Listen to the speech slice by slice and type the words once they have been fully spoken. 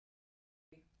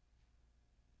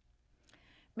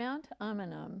Mount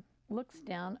Umunhum looks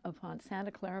down upon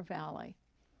Santa Clara Valley.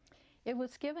 It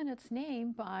was given its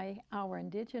name by our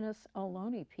indigenous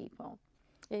Ohlone people.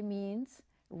 It means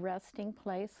resting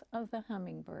place of the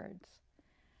hummingbirds.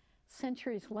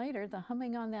 Centuries later, the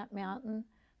humming on that mountain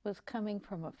was coming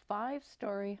from a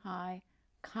 5-story high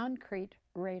concrete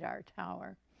radar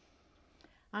tower.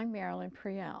 I'm Marilyn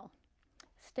Priel.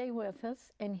 Stay with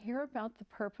us and hear about the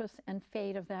purpose and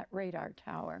fate of that radar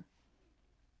tower.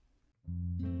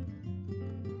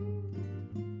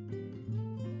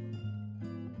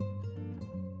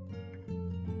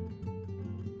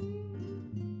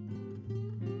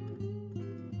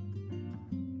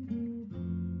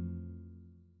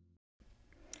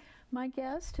 My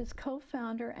guest is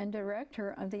co-founder and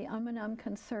director of the Umunhum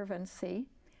Conservancy,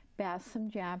 Bassam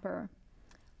Jabber.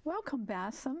 Welcome,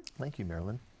 Bassam. Thank you,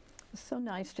 Marilyn. It's so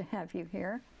nice to have you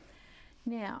here.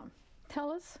 Now,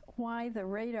 tell us why the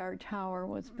radar tower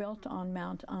was built on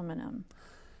Mount Umunhum.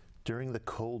 During the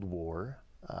Cold War,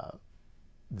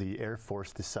 the Air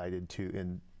Force decided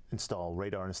to install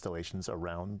radar installations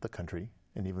around the country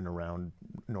and even around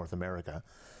North America.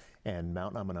 And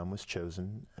Mount Umunhum was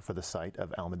chosen for the site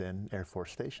of Almaden Air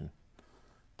Force Station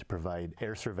to provide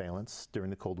air surveillance during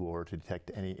the Cold War to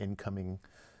detect any incoming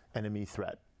enemy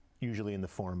threat, usually in the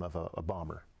form of a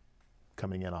bomber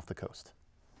coming in off the coast.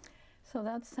 So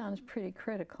that sounds pretty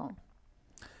critical.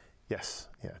 Yes,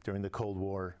 yeah. During the Cold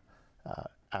War,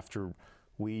 after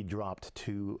we dropped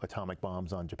 2 atomic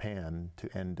bombs on Japan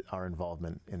to end our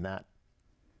involvement in that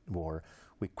war,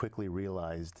 we quickly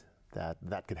realized that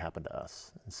that could happen to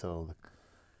us. And so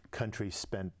the country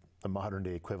spent the modern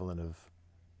day equivalent of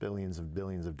billions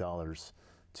of dollars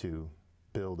to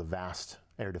build a vast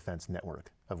air defense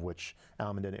network, of which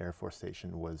Almaden Air Force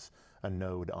Station was a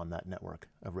node on that network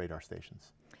of radar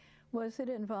stations. Was it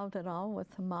involved at all with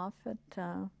the Moffett?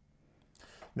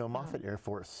 No, Moffett Air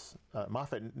Force,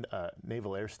 Moffett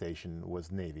Naval Air Station was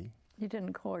Navy. You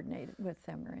didn't coordinate with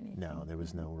them or anything? No, there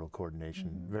was no real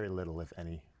coordination, very little, if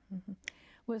any.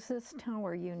 Was this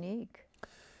tower unique?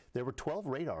 There were 12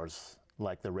 radars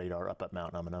like the radar up at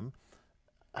Mount Umunhum.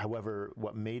 However,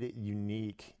 what made it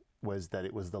unique was that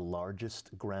it was the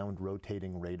largest ground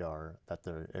rotating radar that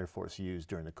the Air Force used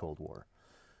during the Cold War.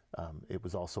 It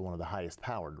was also one of the highest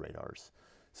powered radars.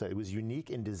 So it was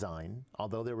unique in design.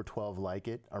 Although there were 12 like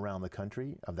it around the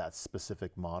country of that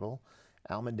specific model,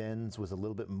 Almaden's was a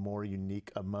little bit more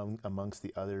unique amongst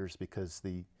the others because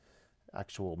the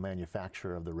actual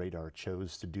manufacturer of the radar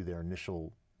chose to do their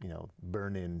initial,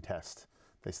 burn-in test.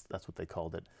 That's what they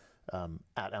called it,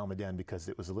 at Almaden, because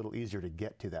it was a little easier to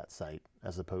get to that site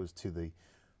as opposed to the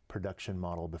production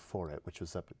model before it, which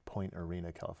was up at Point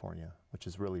Arena, California, which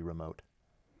is really remote.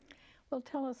 Well,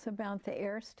 tell us about the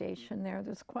air station there.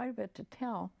 There's quite a bit to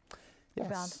tell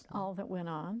about all that went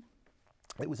on.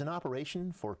 It was in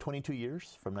operation for 22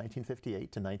 years, from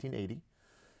 1958 to 1980.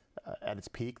 At its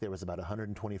peak, there was about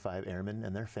 125 airmen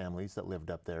and their families that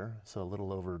lived up there, so a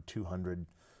little over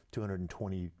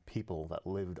 220 people that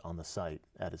lived on the site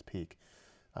at its peak.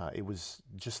 It was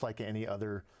just like any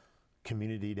other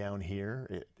community down here.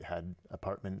 It had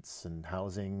apartments and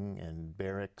housing and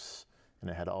barracks, and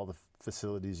it had all the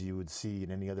facilities you would see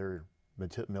in any other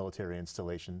military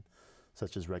installation,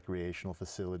 such as recreational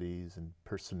facilities and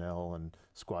personnel and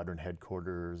squadron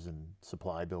headquarters and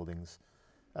supply buildings.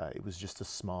 It was just a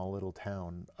small little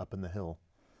town up in the hill.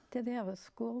 Did they have a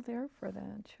school there for the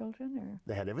children? Or?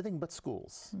 They had everything but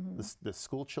schools. The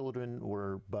school children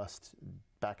were bused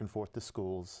back and forth to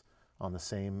schools on the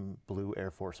same blue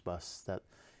Air Force bus that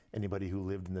anybody who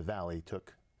lived in the valley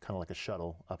took, kind of like a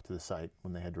shuttle, up to the site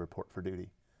when they had to report for duty.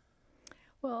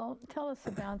 Well, tell us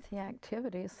about the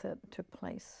activities that took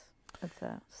place at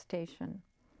the station.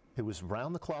 It was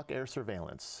round-the-clock air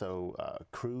surveillance, so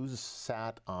crews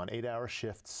sat on 8-hour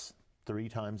shifts 3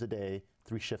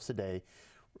 shifts a day,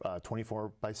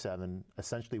 24/7,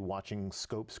 essentially watching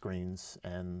scope screens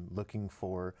and looking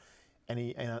for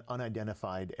any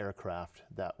unidentified aircraft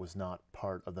that was not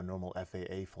part of the normal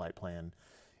FAA flight plan.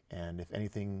 And if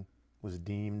anything was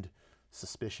deemed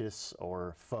suspicious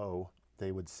or faux,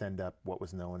 they would send up what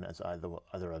was known as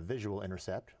either a visual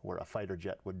intercept, where a fighter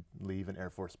jet would leave an Air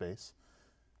Force base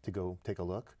to go take a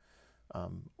look,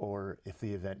 or if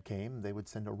the event came, they would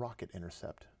send a rocket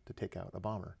intercept to take out a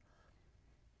bomber.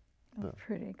 Oh,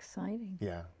 pretty exciting.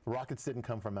 Yeah, rockets didn't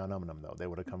come from Mount Umunhum though. They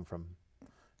would have come from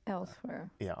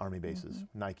elsewhere. Yeah, Army bases,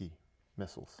 Nike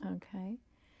missiles. Okay.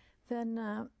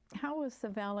 Then how was the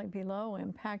valley below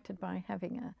impacted by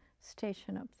having a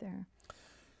station up there?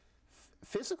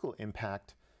 Physical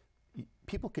impact,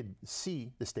 people could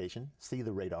see the station, see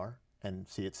the radar, and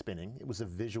see it spinning. It was a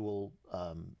visual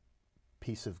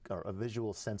piece of, or a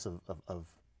visual sense of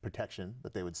protection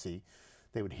that they would see.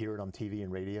 They would hear it on TV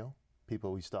and radio.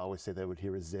 People used to always say they would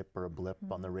hear a zip or a blip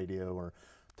on the radio or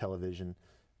television.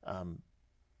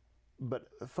 But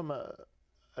from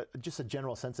just a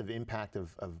general sense of impact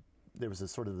of there was a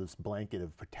sort of this blanket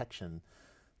of protection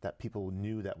that people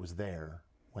knew that was there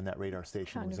when that radar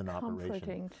station was in operation.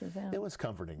 Comforting to them. It was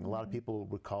comforting. A lot of people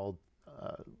recalled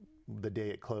the day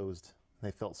it closed.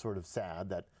 They felt sort of sad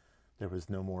that there was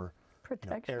no more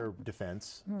air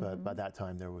defense, but by that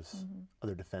time there was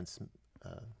other defense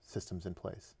systems in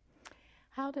place.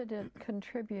 How did it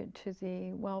contribute to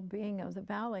the well-being of the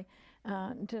valley?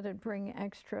 Did it bring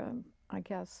extra, I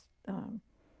guess,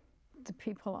 the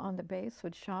people on the base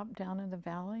would shop down in the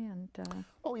valley? And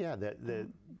oh yeah,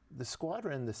 the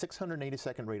squadron, the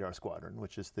 682nd Radar Squadron,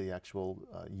 which is the actual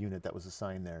unit that was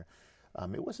assigned there,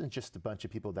 it wasn't just a bunch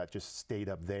of people that just stayed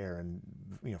up there and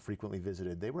frequently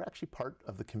visited. They were actually part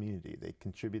of the community. They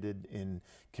contributed in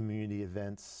community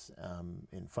events,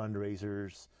 in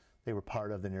fundraisers. They were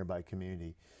part of the nearby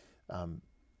community.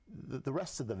 The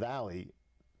rest of the valley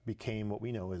became what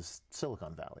we know as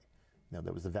Silicon Valley.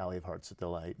 There was the Valley of Hearts at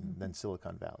Delight and then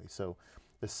Silicon Valley. So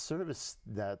the service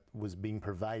that was being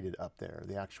provided up there,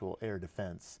 the actual air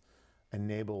defense,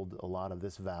 enabled a lot of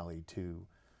this valley to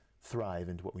thrive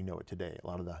into what we know it today. A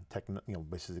lot of the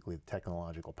basically the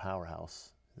technological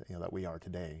powerhouse that we are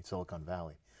today, Silicon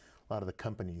Valley. A lot of the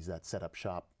companies that set up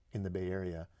shop in the Bay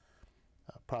Area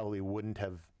probably wouldn't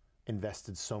have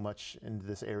invested so much into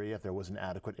this area if there wasn't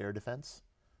adequate air defense.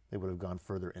 They would have gone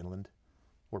further inland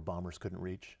where bombers couldn't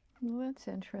reach. Well, that's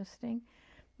interesting.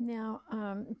 Now,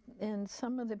 and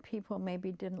some of the people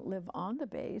maybe didn't live on the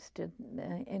base. Did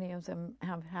any of them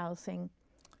have housing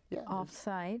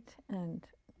off-site and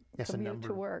commute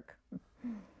to work?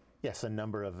 Yes, a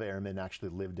number of airmen actually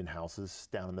lived in houses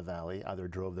down in the valley, either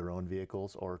drove their own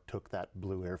vehicles or took that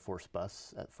Blue Air Force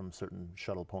bus from certain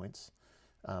shuttle points.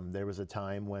 There was a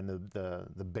time when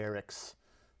the barracks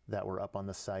that were up on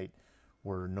the site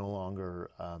were no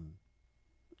longer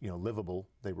livable.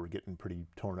 They were getting pretty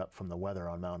torn up from the weather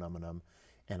on Mount Umunhum,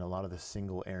 and a lot of the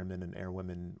single airmen and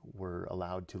airwomen were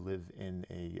allowed to live in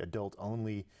a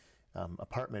adult-only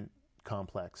apartment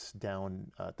complex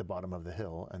down at the bottom of the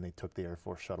hill, and they took the Air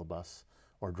Force shuttle bus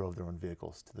or drove their own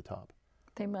vehicles to the top.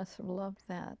 They must have loved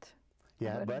that.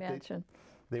 Yeah, I would imagine.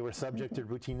 They were subject to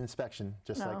routine inspection,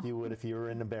 just like you would if you were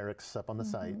in a barracks up on the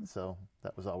site. So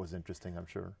that was always interesting, I'm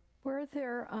sure. Were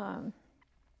there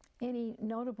any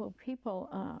notable people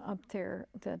up there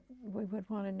that we would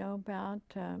want to know about?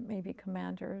 Maybe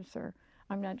commanders, or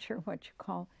I'm not sure what you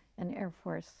call an Air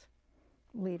Force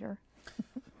leader.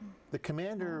 The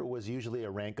commander was usually a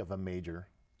rank of a major,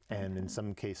 and in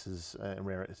some cases, in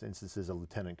rare instances, a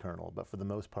lieutenant colonel. But for the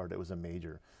most part, it was a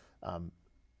major.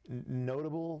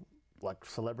 Notable, like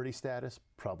celebrity status,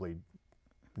 probably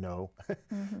no.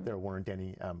 There weren't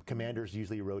any. Commanders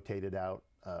usually rotated out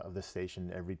of the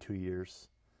station every 2 years,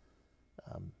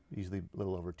 usually a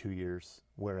little over 2 years,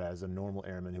 whereas a normal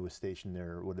airman who was stationed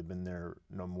there would have been there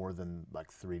no more than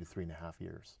like 3 to 3.5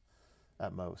 years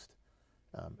at most.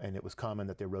 And it was common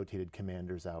that they rotated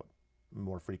commanders out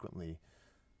more frequently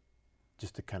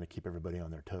just to kind of keep everybody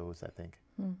on their toes, I think.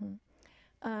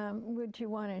 Would you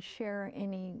want to share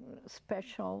any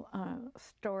special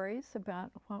stories about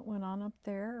what went on up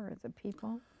there or the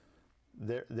people?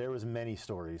 There was many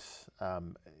stories.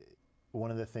 One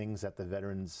of the things that the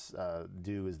veterans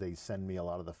do is they send me a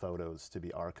lot of the photos to be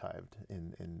archived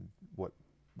in what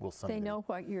will someday. They know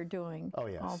what you're doing. Oh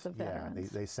yes, all the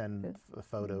veterans. Yeah. They send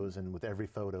photos, and with every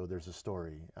photo, there's a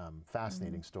story.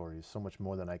 Fascinating stories, so much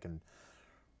more than I can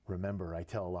remember. I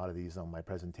tell a lot of these on my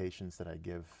presentations that I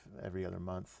give every other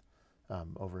month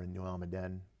over in New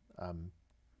Almaden.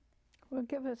 Well,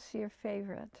 give us your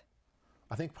favorite.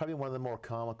 I think probably one of the more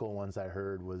comical ones I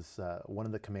heard was one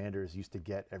of the commanders used to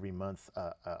get every month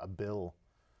a bill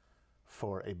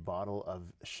for a bottle of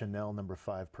Chanel No.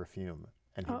 5 perfume.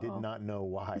 And he did not know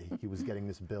why he was getting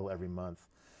this bill every month.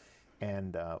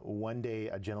 And one day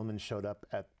a gentleman showed up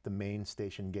at the main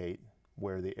station gate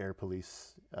where the air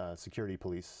police, security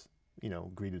police,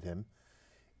 greeted him.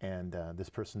 And this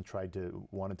person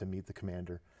wanted to meet the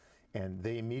commander. And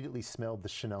they immediately smelled the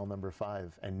Chanel No.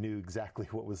 5 and knew exactly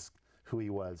who he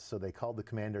was. So they called the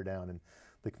commander down, and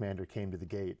the commander came to the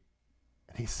gate.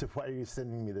 And he said, "Why are you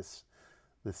sending me this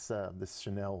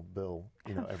Chanel bill,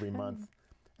 every month?"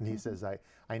 And he says,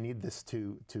 I need this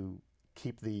to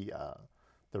keep the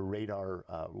radar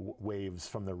waves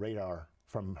from the radar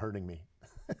from hurting me.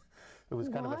 It was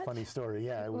kind of a funny story.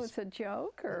 Yeah, it was a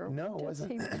joke, or no, it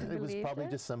wasn't. It was probably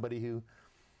just somebody who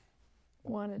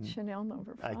wanted Chanel No.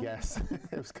 5. I guess.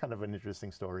 It was kind of an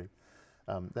interesting story.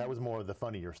 That was more of the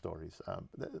funnier stories. A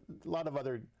lot of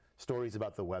other stories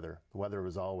about the weather. The weather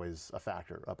was always a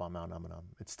factor up on Mount Umunhum.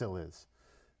 It still is.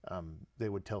 They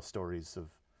would tell stories of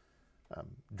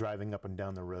driving up and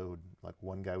down the road. Like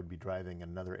one guy would be driving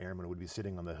and another airman would be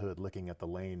sitting on the hood looking at the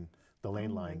lane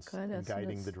lines and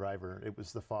guiding the driver.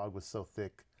 The fog was so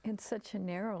thick. It's such a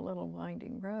narrow little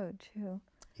winding road too.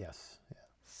 Yes. Yeah.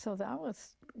 So that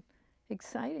was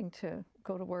exciting to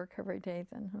go to work every day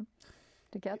then, huh?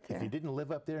 To get there. If you didn't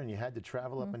live up there and you had to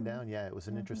travel up and down, yeah, it was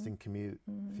an interesting commute,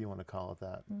 if you want to call it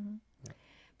that. Yeah.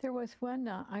 There was one,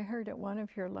 I heard at one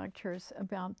of your lectures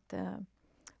about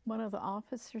one of the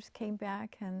officers came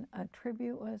back and a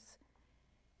tribute was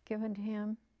given to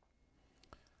him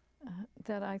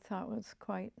that I thought was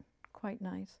quite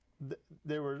nice.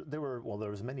 There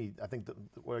was many. I think.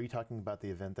 Are you talking about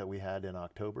the event that we had in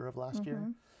October of last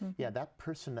year? Yeah, that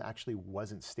person actually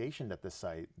wasn't stationed at the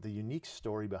site. The unique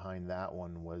story behind that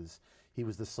one was he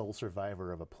was the sole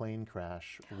survivor of a plane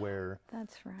crash where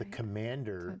the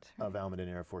commander of Almaden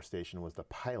Air Force Station was the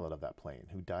pilot of that plane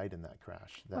who died in that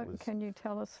crash. Can you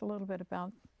tell us a little bit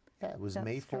about it was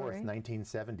May 4th,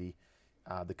 1970.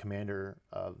 The commander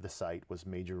of the site was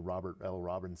Major Robert L.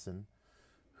 Robinson,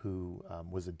 who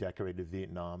was a decorated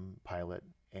Vietnam pilot,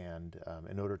 and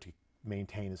in order to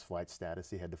maintain his flight status,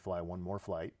 he had to fly one more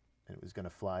flight, and it was going to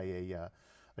fly a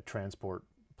transport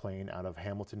plane out of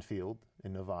Hamilton Field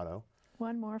in Novato.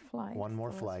 One more flight. One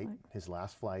more flight, his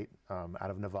last flight out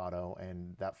of Novato,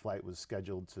 and that flight was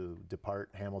scheduled to depart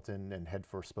Hamilton and head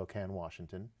for Spokane,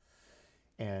 Washington.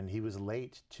 And he was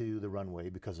late to the runway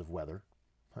because of weather,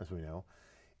 as we know,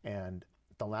 and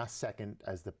the last second,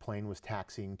 as the plane was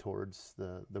taxiing towards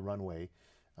the runway,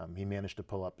 he managed to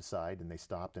pull up beside, and they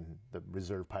stopped, and the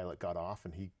reserve pilot got off,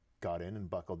 and he got in and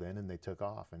buckled in, and they took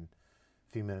off. And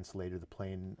a few minutes later, the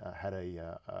plane had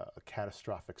a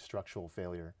catastrophic structural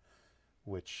failure,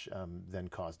 which then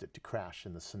caused it to crash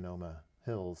in the Sonoma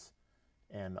Hills.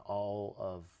 And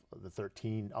all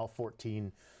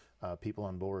 14 people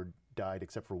on board died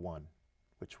except for one,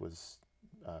 which was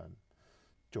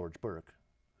George Burke,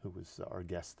 who was our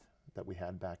guest that we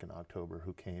had back in October,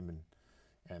 who came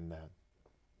and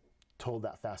told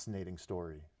that fascinating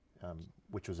story,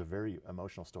 which was a very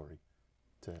emotional story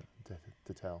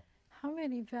to tell. How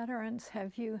many veterans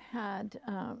have you had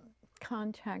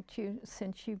contact you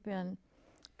since you've been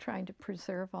trying to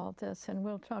preserve all this? And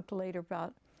we'll talk later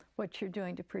about what you're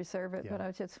doing to preserve it, but I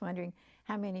was just wondering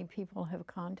how many people have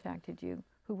contacted you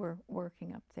who were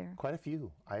working up there? Quite a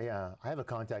few. I have a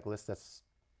contact list that's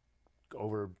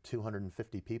over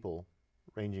 250 people,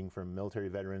 ranging from military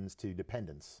veterans to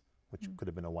dependents, which could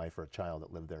have been a wife or a child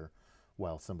that lived there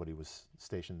while somebody was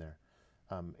stationed there.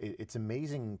 It's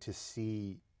amazing to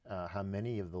see how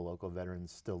many of the local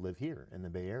veterans still live here in the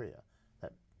Bay Area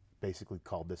that basically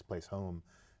called this place home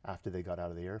after they got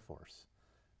out of the Air Force.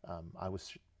 I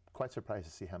was quite surprised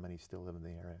to see how many still live in the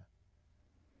area.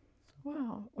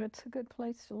 Wow, it's a good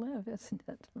place to live, isn't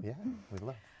it? Yeah, we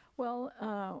love. Well,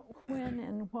 when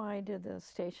and why did the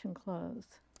station close?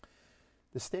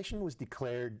 The station was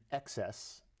declared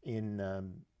excess in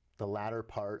the latter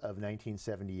part of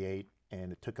 1978,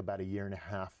 and it took about a year and a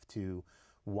half to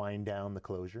wind down the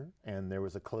closure. And there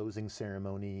was a closing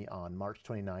ceremony on March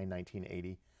 29,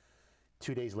 1980.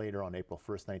 2 days later, on April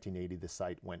 1st, 1980, the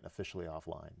site went officially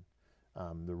offline.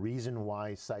 The reason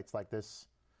why sites like this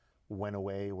went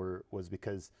away was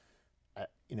because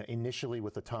initially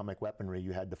with atomic weaponry,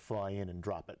 you had to fly in and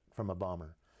drop it from a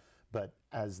bomber. But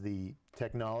as the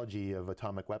technology of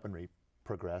atomic weaponry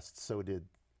progressed, so did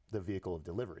the vehicle of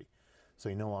delivery. So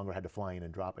you no longer had to fly in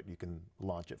and drop it. You can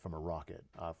launch it from a rocket,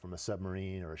 from a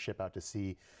submarine or a ship out to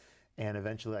sea. And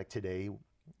eventually, like today,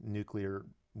 nuclear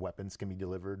weapons can be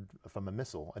delivered from a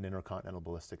missile, an intercontinental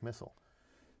ballistic missile.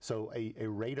 So a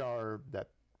radar that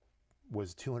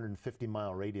was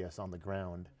 250-mile radius on the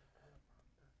ground,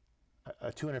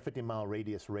 a 250-mile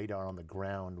radius radar on the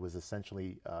ground was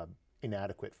essentially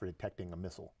inadequate for detecting a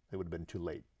missile. It would have been too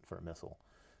late for a missile.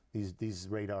 These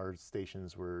radar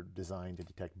stations were designed to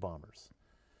detect bombers.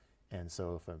 And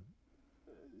so if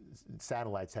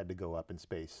satellites had to go up in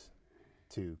space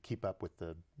to keep up with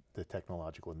the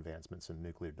technological advancements in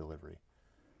nuclear delivery.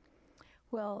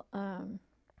 Well,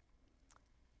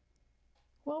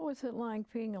 what was it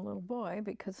like being a little boy?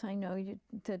 Because I know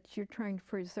that you're trying to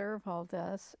preserve all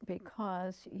this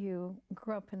because you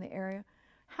grew up in the area.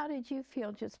 How did you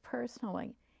feel just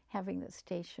personally having the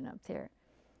station up there?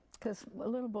 Because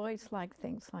little boys like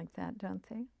things like that, don't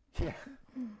they? Yeah.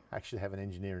 I actually have an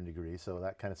engineering degree, so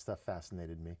that kind of stuff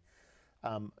fascinated me.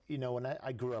 When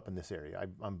I grew up in this area,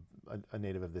 I'm a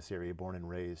native of this area, born and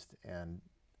raised, and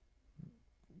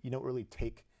you don't really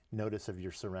take notice of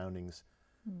your surroundings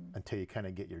until you kind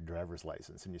of get your driver's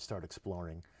license and you start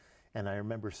exploring. And I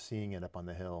remember seeing it up on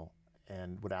the hill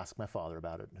and would ask my father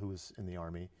about it, who was in the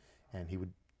Army, and he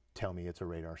would tell me it's a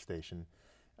radar station.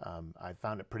 I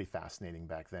found it pretty fascinating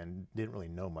back then, didn't really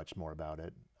know much more about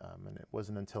it. And it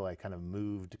wasn't until I kind of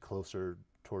moved closer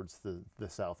towards the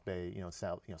South Bay,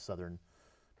 southern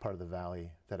part of the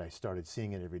valley, that I started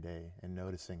seeing it every day and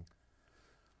noticing,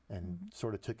 and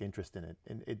sort of took interest in it.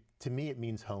 And to me, it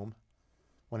means home.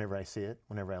 Whenever I see it,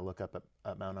 whenever I look up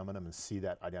at Mount Umunhum and see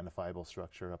that identifiable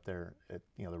structure up there,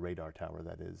 the radar tower,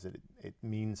 that is, it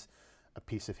means a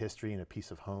piece of history and a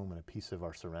piece of home and a piece of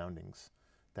our surroundings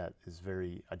that is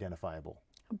very identifiable.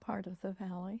 A part of the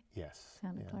valley. Yes.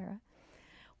 Santa Clara.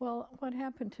 Well, what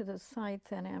happened to the site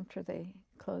then after they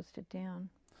closed it down?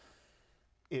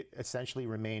 It essentially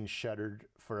remained shuttered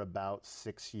for about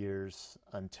 6 years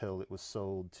until it was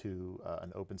sold to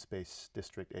an open space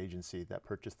district agency that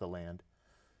purchased the land.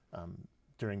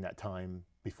 During that time,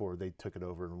 before they took it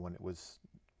over, and when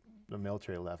the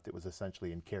military left, it was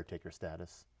essentially in caretaker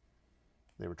status.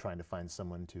 They were trying to find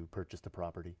someone to purchase the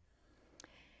property.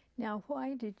 Now,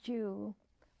 why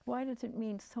does it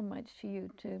mean so much to you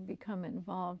to become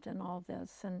involved in all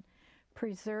this and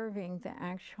preserving the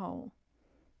actual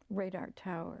radar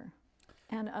tower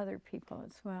and other people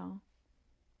as well?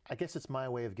 I guess it's my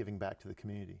way of giving back to the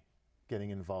community,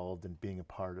 getting involved and being a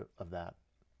part of that.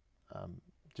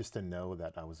 Just to know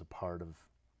that I was a part of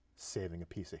saving a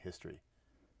piece of history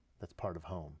that's part of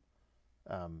home.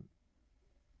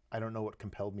 I don't know what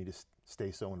compelled me to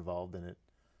stay so involved in it.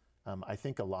 I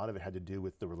think a lot of it had to do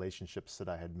with the relationships that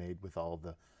I had made with all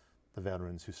the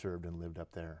veterans who served and lived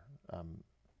up there,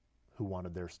 who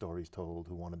wanted their stories told,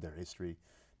 who wanted their history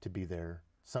to be there,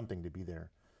 something to be there.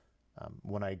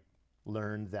 When I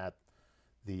learned that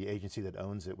the agency that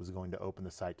owns it was going to open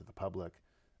the site to the public,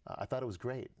 I thought it was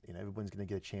great. Everyone's going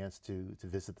to get a chance to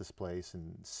visit this place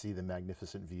and see the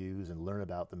magnificent views and learn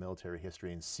about the military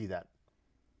history and see that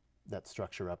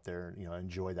structure up there,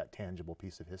 enjoy that tangible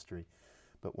piece of history.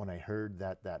 But when I heard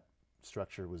that that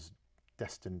structure was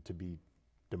destined to be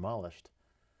demolished,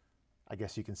 I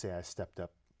guess you can say I stepped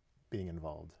up being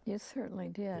involved. You certainly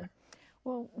did. Yeah.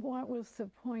 Well, what was the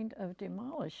point of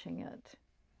demolishing it?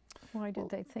 Why did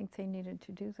they think they needed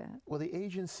to do that? Well, the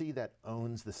agency that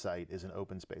owns the site is an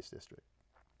open space district.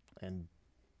 And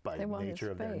by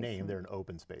nature of their name, they're an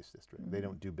open space district. They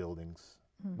don't do buildings.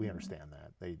 We understand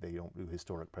that. They don't do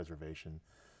historic preservation.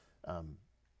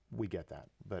 We get that.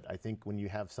 But I think when you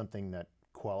have something that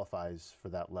qualifies for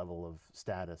that level of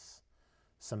status,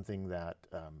 something that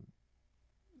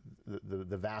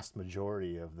the vast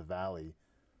majority of the valley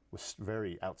was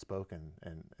very outspoken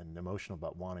and emotional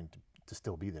about wanting to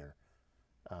still be there,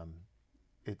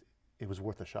 it was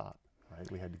worth a shot, right?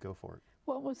 We had to go for it.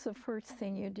 What was the first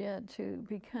thing you did to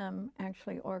become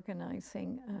actually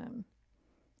organizing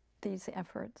these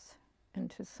efforts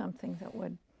into something that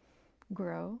would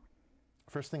grow?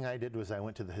 First thing I did was I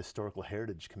went to the Historical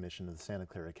Heritage Commission of the Santa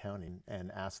Clara County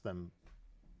and asked them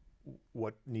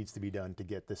what needs to be done to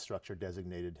get this structure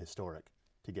designated historic,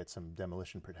 to get some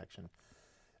demolition protection.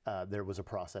 There was a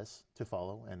process to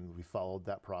follow, and we followed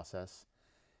that process.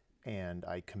 And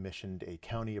I commissioned a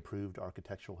county-approved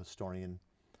architectural historian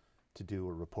to do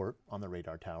a report on the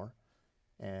radar tower.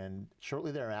 And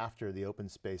shortly thereafter, the open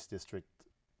space district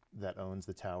that owns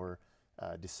the tower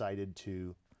decided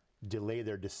to delay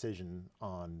their decision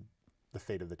on the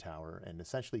fate of the tower and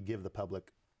essentially give the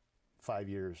public 5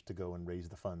 years to go and raise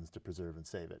the funds to preserve and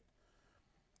save it.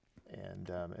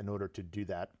 And in order to do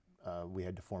that, we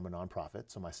had to form a nonprofit.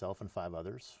 So myself and 5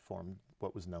 others formed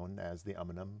what is known as the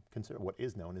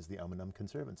Umunhum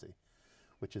Conservancy,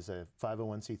 which is a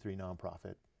 501c3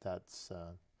 nonprofit that's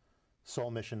sole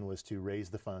mission was to raise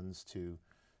the funds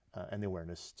and the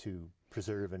awareness to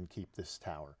preserve and keep this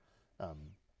tower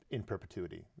in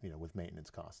perpetuity, with maintenance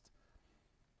costs.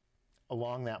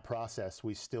 Along that process,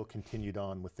 we still continued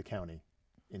on with the county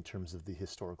in terms of the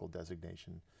historical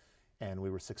designation. And we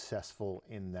were successful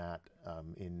in that.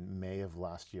 In May of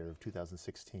last year, of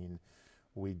 2016,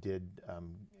 we did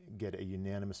get a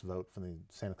unanimous vote from the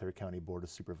Santa Clara County Board of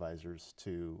Supervisors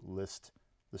to list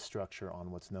the structure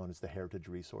on what's known as the Heritage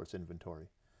Resource Inventory,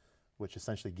 which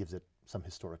essentially gives it some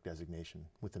historic designation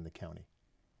within the county.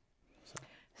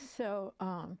 So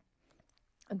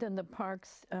then the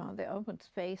parks, the open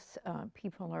space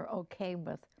people are okay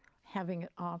with having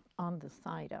it on the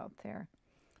site out there?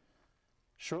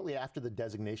 Shortly after the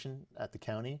designation at the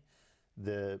county,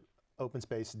 the Open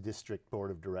Space District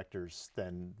Board of Directors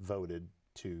then voted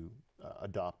to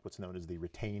adopt what's known as the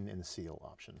retain and seal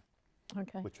option.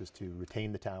 Okay. which was to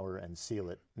retain the tower and seal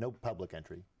it. No public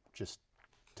entry, just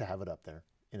to have it up there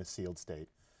in a sealed state,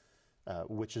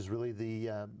 which is really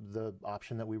the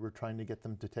option that we were trying to get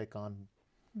them to take on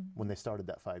when they started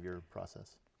that 5-year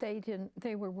process.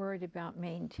 They were worried about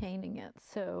maintaining it.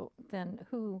 So then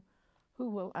who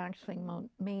will actually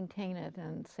maintain it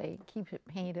and say keep it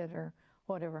painted or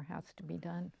whatever has to be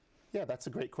done? Yeah, that's a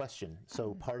great question.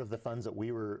 So part of the funds that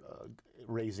we were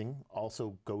raising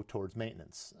also go towards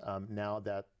maintenance. Now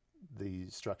that the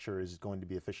structure is going to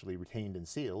be officially retained and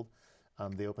sealed,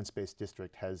 the Open Space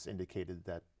District has indicated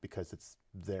that because it's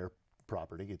their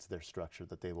property, it's their structure,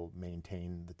 that they will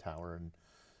maintain the tower and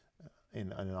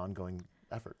in an ongoing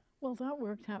effort. Well, that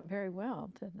worked out very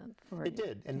well, didn't it? For It you?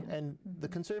 did, and the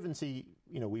Conservancy,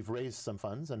 we've raised some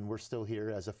funds, and we're still here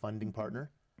as a funding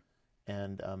partner,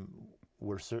 and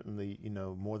we're certainly,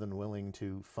 more than willing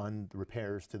to fund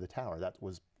repairs to the tower. That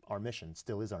was our mission,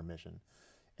 still is our mission,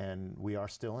 and we are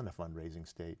still in a fundraising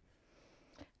state.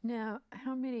 Now,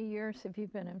 how many years have you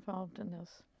been involved in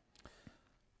this?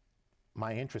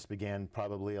 My interest began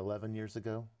probably 11 years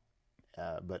ago,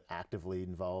 but actively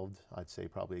involved, I'd say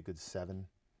probably a good 7.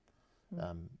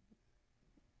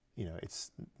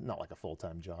 It's not like a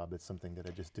full-time job. It's something that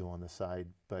I just do on the side,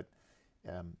 but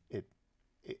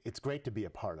it's great to be a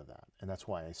part of that, and that's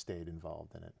why I stayed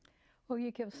involved in it. Well,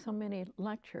 you give so many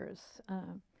lectures,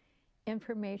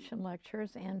 information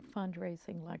lectures and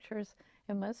fundraising lectures.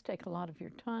 It must take a lot of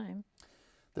your time.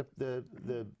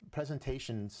 The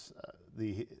presentations,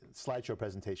 the slideshow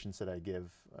presentations that I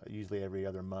give, usually every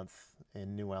other month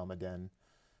in New Almaden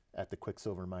at the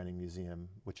Quicksilver Mining Museum,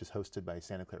 which is hosted by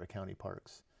Santa Clara County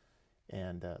Parks.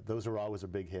 And those are always a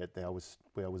big hit.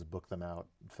 We always book them out,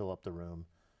 fill up the room.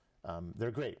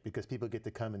 They're great because people get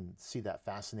to come and see that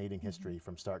fascinating history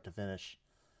from start to finish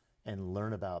and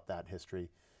learn about that history.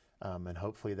 And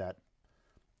hopefully that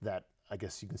I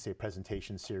guess you can say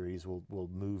presentation series will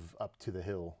move up to the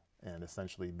hill and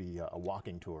essentially be a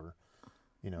walking tour,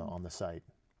 on the site.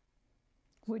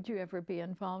 Would you ever be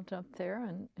involved up there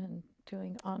and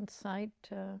doing on-site?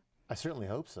 I certainly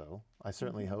hope so. I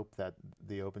certainly hope that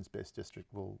the Open Space District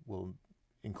will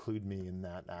include me in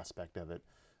that aspect of it.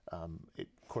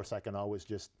 Of course, I can always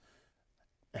just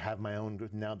have my own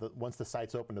group. Now, once the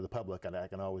site's open to the public, I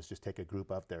can always just take a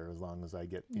group up there as long as I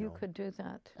get, You could do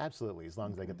that. Absolutely, as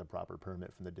long as I get the proper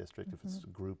permit from the district, if it's a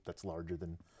group that's larger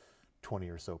than 20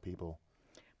 or so people.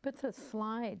 But the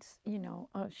slides,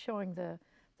 showing the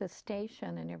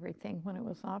station and everything when it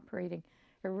was operating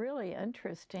are really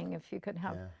interesting. If you could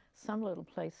have some little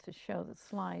place to show the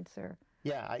slides or...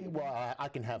 Yeah, I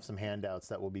can have some handouts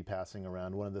that we'll be passing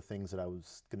around. One of the things that I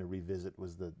was going to revisit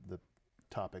was the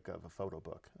topic of a photo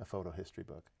book, a photo history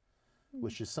book,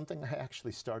 which is something I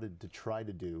actually started to try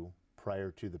to do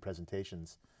prior to the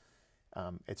presentations.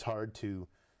 It's hard to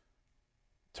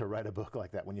write a book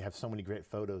like that when you have so many great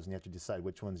photos and you have to decide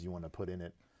which ones you want to put in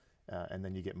it, and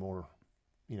then you get more,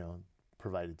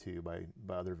 provided to you by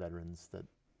other veterans that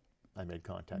I made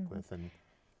contact with. And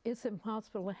is it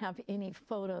possible to have any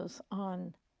photos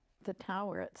on the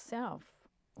tower itself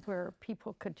where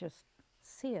people could just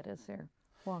see it as they're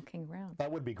walking around?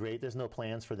 That would be great. There's no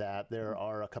plans for that. There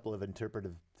are a couple of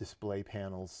interpretive display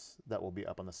panels that will be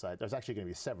up on the site. There's actually going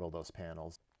to be several of those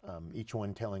panels, each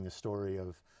one telling a story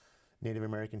of Native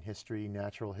American history,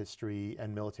 natural history,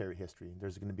 and military history.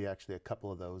 There's going to be actually a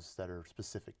couple of those that are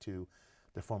specific to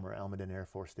the former Almaden Air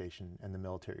Force Station and the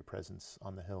military presence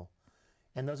on the hill.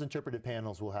 And those interpretive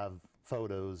panels will have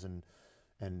photos and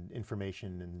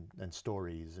information and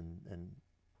stories and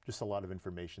just a lot of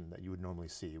information that you would normally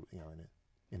see,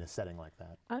 in a setting like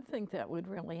that. I think that would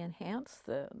really enhance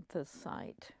the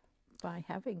site by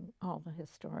having all the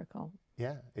historical.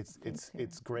 Yeah,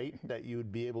 it's great that you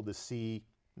would be able to see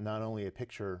not only a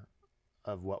picture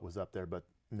of what was up there, but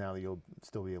now you'll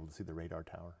still be able to see the radar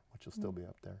tower, which will still be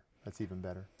up there. That's even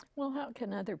better. Well, how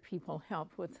can other people help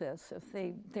with this if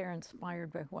they're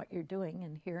inspired by what you're doing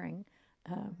and hearing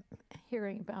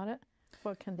about it?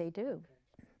 What can they do?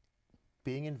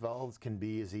 Being involved can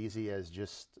be as easy as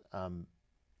just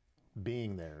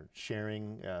being there,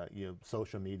 sharing.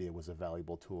 Social media was a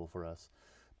valuable tool for us.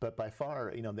 But by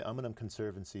far, the Umunhum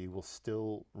Conservancy will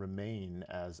still remain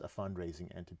as a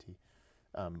fundraising entity.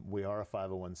 We are a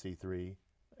 501c3,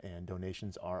 and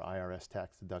donations are IRS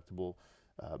tax deductible.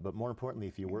 But more importantly,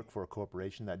 if you work for a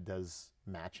corporation that does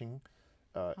matching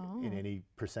in any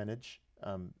percentage,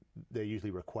 they usually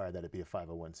require that it be a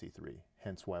 501c3.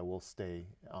 Hence why we'll stay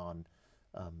on.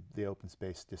 The Open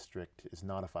Space District is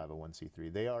not a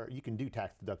 501c3. You can do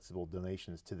tax deductible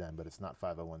donations to them, but it's not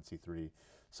 501c3.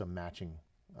 So matching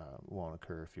won't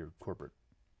occur if your corporate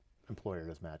employer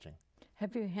is matching.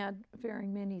 Have you had very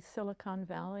many Silicon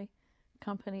Valley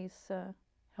companies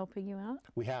helping you out?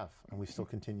 We have, and we still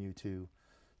continue to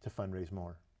fundraise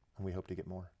more, and we hope to get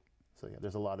more. So yeah,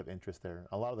 there's a lot of interest there.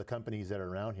 A lot of the companies that are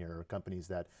around here are companies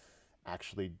that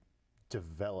actually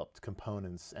developed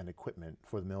components and equipment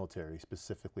for the military,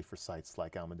 specifically for sites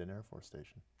like Almaden Air Force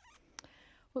Station.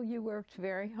 Well, you worked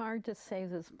very hard to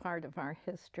save this part of our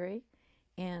history,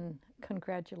 and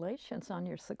congratulations on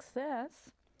your success.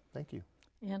 Thank you.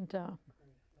 And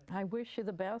I wish you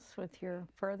the best with your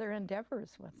further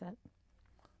endeavors with it.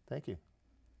 Thank you.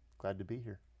 Glad to be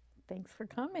here. Thanks for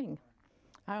coming.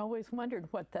 I always wondered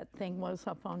what that thing was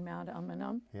up on Mount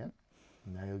Umunhum. Yeah,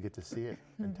 now you'll get to see it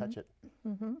and touch it.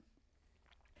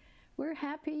 We're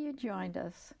happy you joined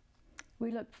us.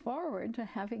 We look forward to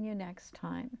having you next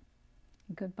time.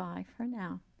 Goodbye for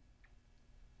now.